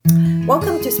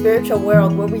Welcome to Spiritual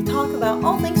World, where we talk about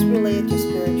all things related to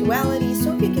spirituality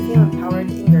so you can feel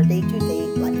empowered in your day-to-day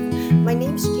life. My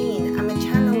name's Jean. I'm a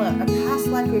channeler, a past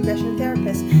life regression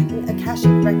therapist, and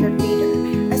Akashic record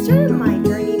reader. I started my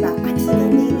journey by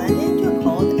accidentally landing into a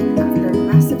cult, and after a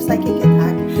massive psychic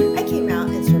attack, I came out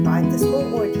and survived this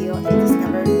whole ordeal and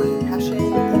discovered my passion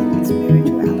in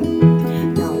spirituality.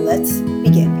 Now let's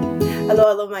begin.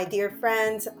 Hello, my dear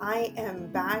friends. I am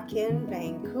back in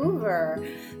Vancouver.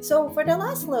 So for the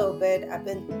last little bit, I've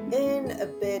been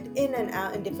in and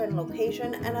out in different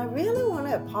locations, and I really want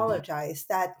to apologize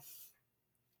that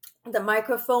the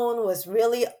microphone was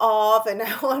really off, and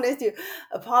I wanted to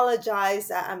apologize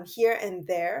that I'm here and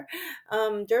there.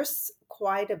 There's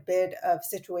quite a bit of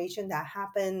situation that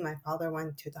happened. My father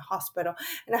went to the hospital,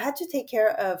 and I had to take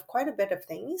care of quite a bit of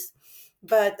things.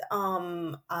 But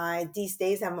I these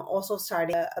days I'm also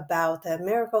starting about the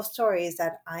miracle stories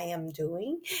that I am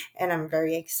doing, and I'm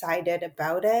very excited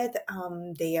about it.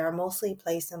 They are mostly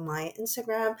placed on my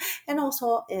Instagram and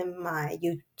also in my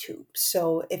YouTube.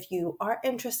 So if you are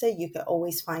interested, you can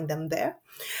always find them there.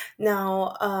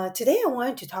 Now, today I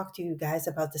wanted to talk to you guys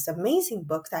about this amazing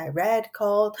book that I read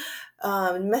called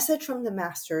Message from the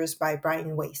Masters by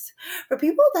Brian Weiss. For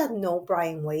people that know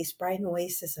Brian Weiss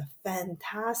is a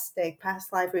fantastic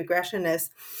past life regressionist.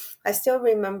 I still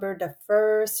remember the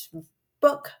first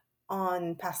book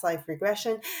on past life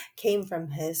regression came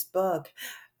from his book.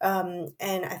 And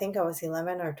I think I was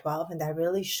 11 or 12, and that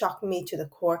really shocked me to the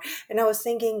core. And I was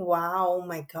thinking, wow, oh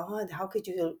my God, how could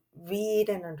you read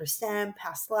and understand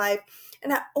past life?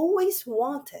 And I always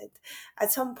wanted,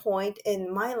 at some point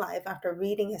in my life, after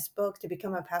reading his book, to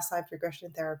become a past life regression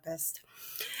therapist.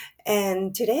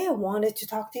 And today I wanted to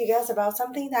talk to you guys about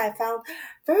something that I found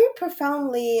very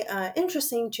profoundly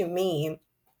interesting to me,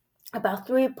 about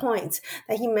 3 points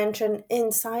that he mentioned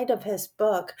inside of his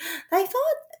book that I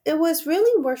thought it was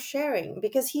really worth sharing,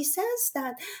 because he says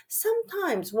that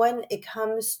sometimes when it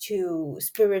comes to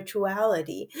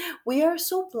spirituality, we are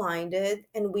so blinded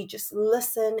and we just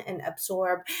listen and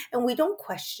absorb, and we don't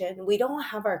question, we don't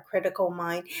have our critical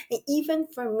mind. And even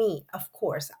for me, of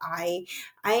course, I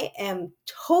am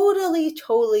totally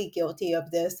guilty of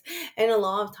this. And a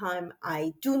lot of time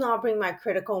I do not bring my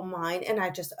critical mind, and I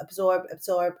just absorb.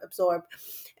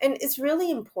 And it's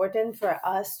really important for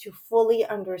us to fully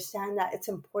understand that. It's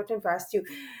important for us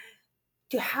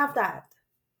to have that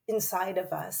inside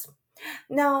of us.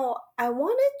 Now, I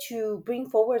wanted to bring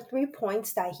forward 3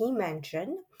 points that he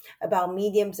mentioned about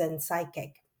mediums and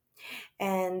psychic.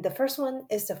 And the first one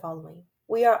is the following: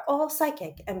 we are all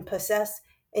psychic and possess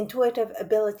intuitive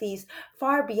abilities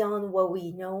far beyond what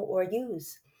we know or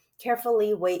use.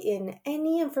 Carefully weigh in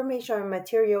any information or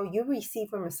material you receive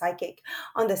from a psychic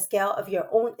on the scale of your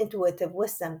own intuitive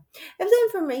wisdom. If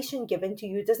the information given to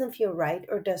you doesn't feel right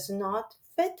or does not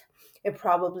fit, it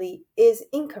probably is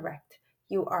incorrect.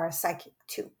 You are a psychic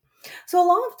too. So a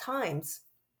lot of times,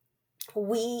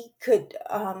 we could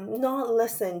not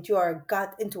listen to our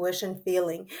gut intuition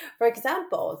feeling. For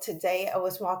example, today I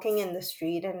was walking in the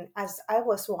street, and as I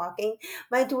was walking,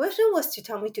 my intuition was to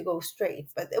tell me to go straight,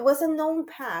 but it was a known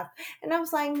path. And I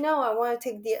was like, no, I want to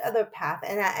take the other path.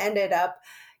 And I ended up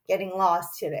getting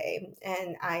lost today.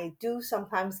 And I do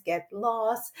sometimes get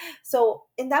lost. So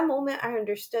in that moment, I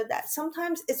understood that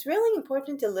sometimes it's really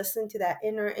important to listen to that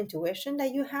inner intuition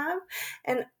that you have.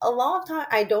 And a lot of time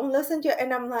I don't listen to it,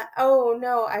 and I'm like, oh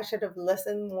no, I should have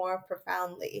listened more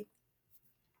profoundly.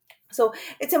 So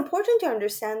it's important to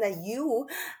understand that you,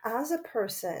 as a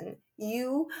person,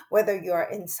 you, whether you are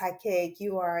in psychic,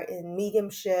 you are in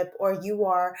mediumship, or you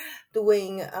are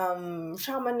doing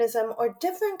shamanism or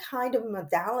different kind of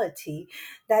modality,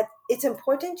 that it's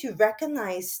important to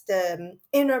recognize the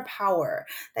inner power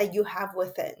that you have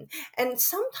within. And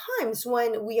sometimes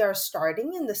when we are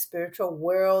starting in the spiritual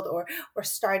world, or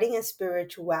starting in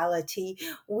spirituality,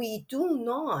 we do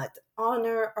not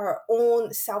honor our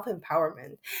own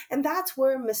self-empowerment, and that's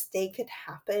where a mistake could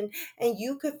happen, and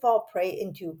you could fall prey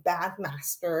into bad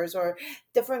masters or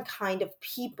different kind of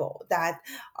people that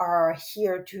are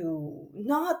here to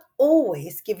not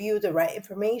always give you the right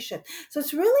information. So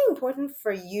it's really important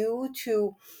for you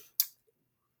to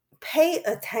pay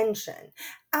attention.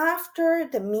 After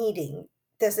the meeting,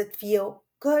 does it feel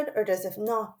good or does it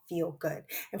not feel good?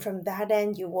 And from that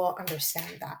end, you will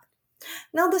understand that.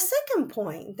 Now, the second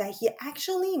point that he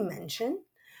actually mentioned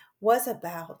was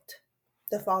about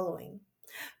the following: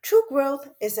 true growth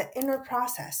is an inner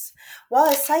process. While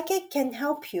a psychic can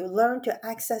help you learn to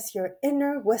access your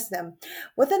inner wisdom,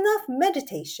 with enough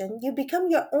meditation, you become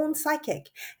your own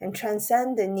psychic and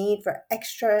transcend the need for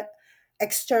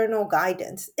external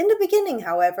guidance. In the beginning,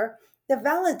 however, The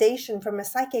validation from a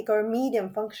psychic or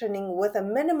medium functioning with a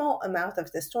minimal amount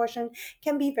of distortion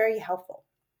can be very helpful,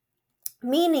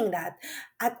 meaning that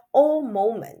at all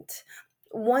moment,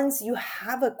 once you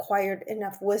have acquired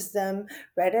enough wisdom,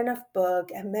 read enough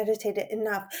book, and meditated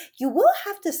enough, you will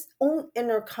have this own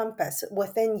inner compass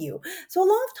within you. So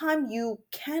a lot of time you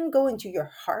can go into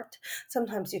your heart.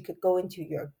 Sometimes you could go into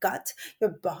your gut.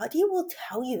 Your body will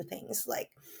tell you things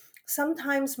like,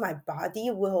 sometimes my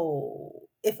body will,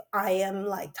 if I am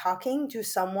like talking to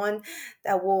someone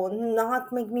that will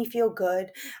not make me feel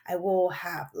good, I will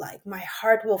have like my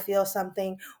heart will feel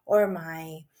something, or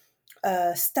my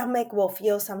stomach will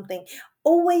feel something.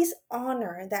 Always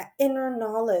honor that inner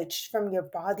knowledge from your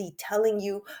body telling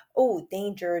you, oh,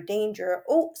 danger, danger,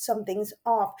 oh, something's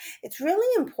off. It's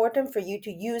really important for you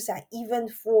to use that even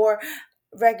for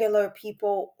regular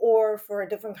people or for a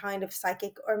different kind of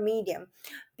psychic or medium,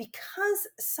 because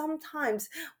sometimes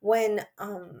when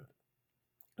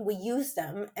we use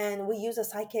them and we use a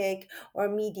psychic or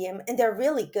medium and they're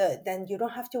really good, then you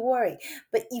don't have to worry.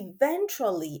 But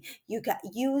eventually you got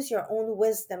use your own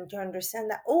wisdom to understand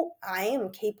that, oh, I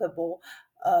am capable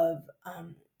of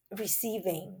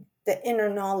receiving the inner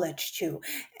knowledge too.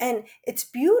 And it's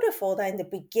beautiful that in the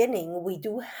beginning we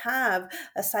do have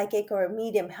a psychic or a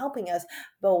medium helping us,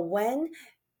 but when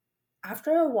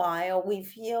after a while we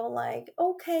feel like,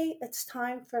 okay, it's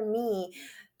time for me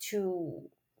to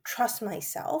trust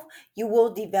myself, you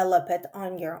will develop it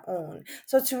on your own.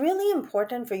 So it's really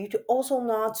important for you to also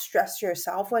not stress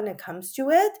yourself when it comes to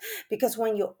it, because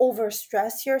when you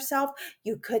overstress yourself,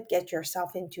 you could get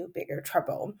yourself into bigger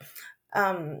trouble.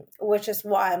 Which is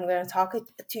why I'm going to talk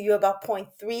to you about point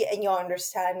three, and you'll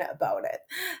understand about it.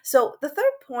 So the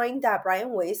third point that Brian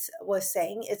Weiss was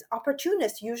saying is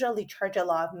opportunists usually charge a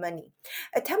lot of money,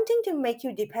 attempting to make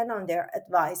you depend on their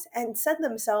advice and set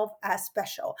themselves as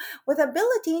special, with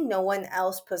ability no one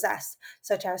else possessed,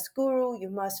 such as guru you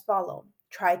must follow.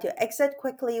 Try to exit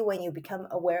quickly when you become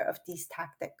aware of these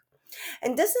tactics.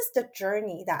 And this is the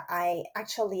journey that I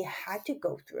actually had to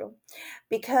go through,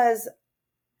 because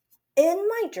in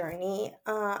my journey,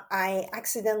 I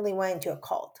accidentally went into a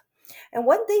cult. And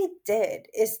what they did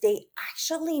is they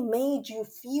actually made you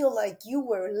feel like you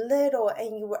were little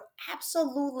and you were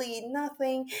absolutely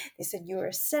nothing. They said you were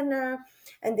a sinner.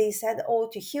 And they said, oh,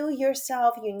 to heal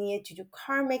yourself, you needed to do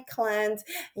karmic cleanse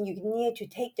and you needed to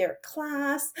take their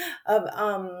class of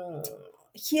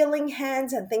healing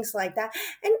hands and things like that.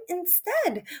 And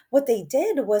instead, what they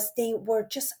did was they were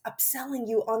just upselling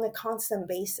you on a constant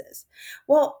basis.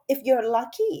 Well, if you're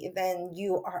lucky, then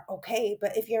you are okay.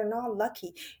 But if you're not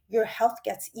lucky, your health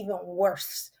gets even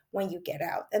worse when you get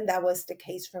out. And that was the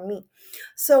case for me.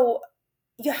 So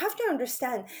you have to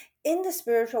understand, in the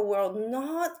spiritual world,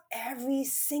 not every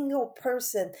single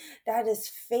person that is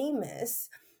famous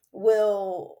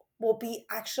will be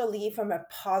actually from a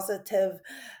positive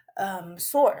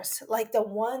source. Like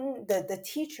the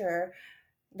teacher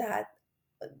that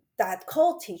that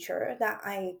cult teacher that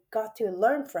I got to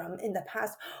learn from in the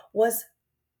past was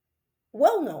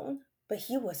well known, but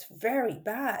he was very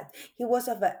bad. He was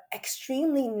of an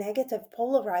extremely negative,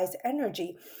 polarized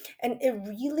energy, and it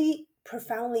really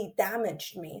profoundly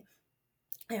damaged me.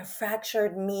 It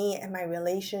fractured me and my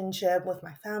relationship with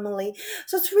my family.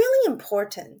 So it's really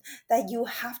important that you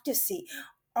have to see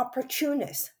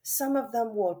opportunists. Some of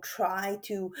them will try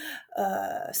to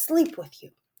sleep with you.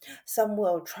 Some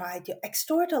will try to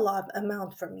extort a lot of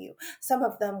amount from you. Some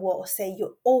of them will say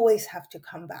you always have to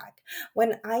come back.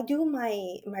 When I do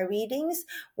my readings,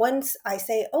 once I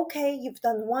say, okay, you've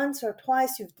done once or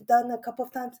twice, you've done a couple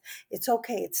of times, it's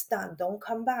okay, it's done. Don't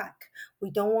come back. We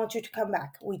don't want you to come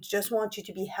back. We just want you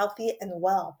to be healthy and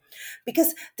well.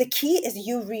 Because the key is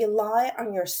you rely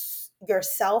on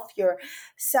yourself, your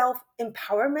self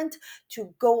empowerment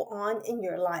to go on in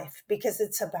your life, because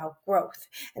it's about growth.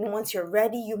 And once you're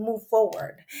ready, you move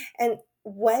forward. And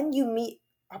when you meet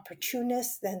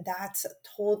opportunists, then that's a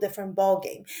whole different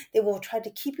ballgame. They will try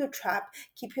to keep you trapped,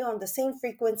 keep you on the same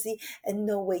frequency, and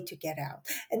no way to get out.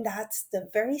 And that's the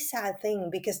very sad thing,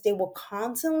 because they will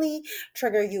constantly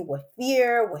trigger you with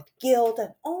fear, with guilt,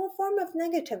 and all form of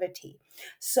negativity.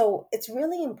 So it's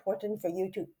really important for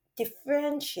you to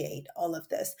differentiate all of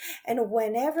this. And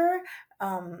whenever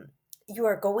you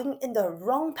are going in the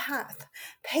wrong path,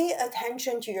 pay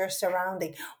attention to your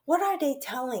surrounding. What are they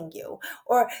telling you?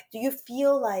 Or do you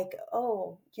feel like,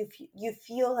 oh, you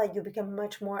feel like you become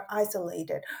much more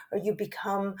isolated, or you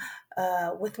become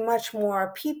with much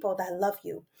more people that love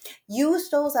you? Use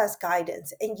those as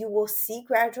guidance, and you will see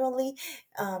gradually,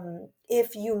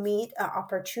 if you meet an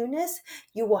opportunist,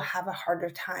 you will have a harder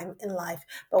time in life.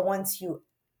 But once you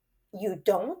you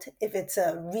don't, if it's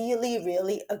a really,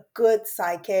 really a good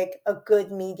psychic, a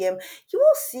good medium, you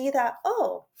will see that,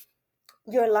 oh,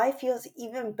 your life feels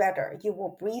even better. You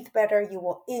will breathe better. You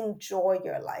will enjoy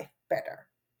your life better.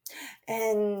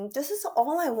 And this is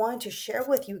all I wanted to share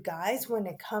with you guys when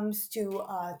it comes to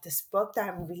this book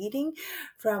that I'm reading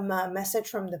from Message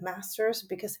from the Masters.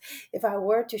 Because if I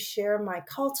were to share my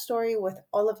cult story with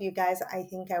all of you guys, I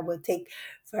think I would take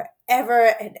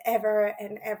forever and ever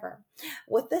and ever.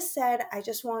 With this said, I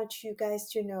just want you guys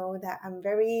to know that I'm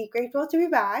very grateful to be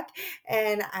back.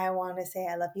 And I want to say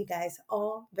I love you guys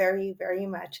all very, very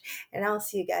much. And I'll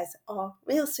see you guys all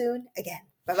real soon again.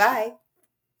 Bye bye.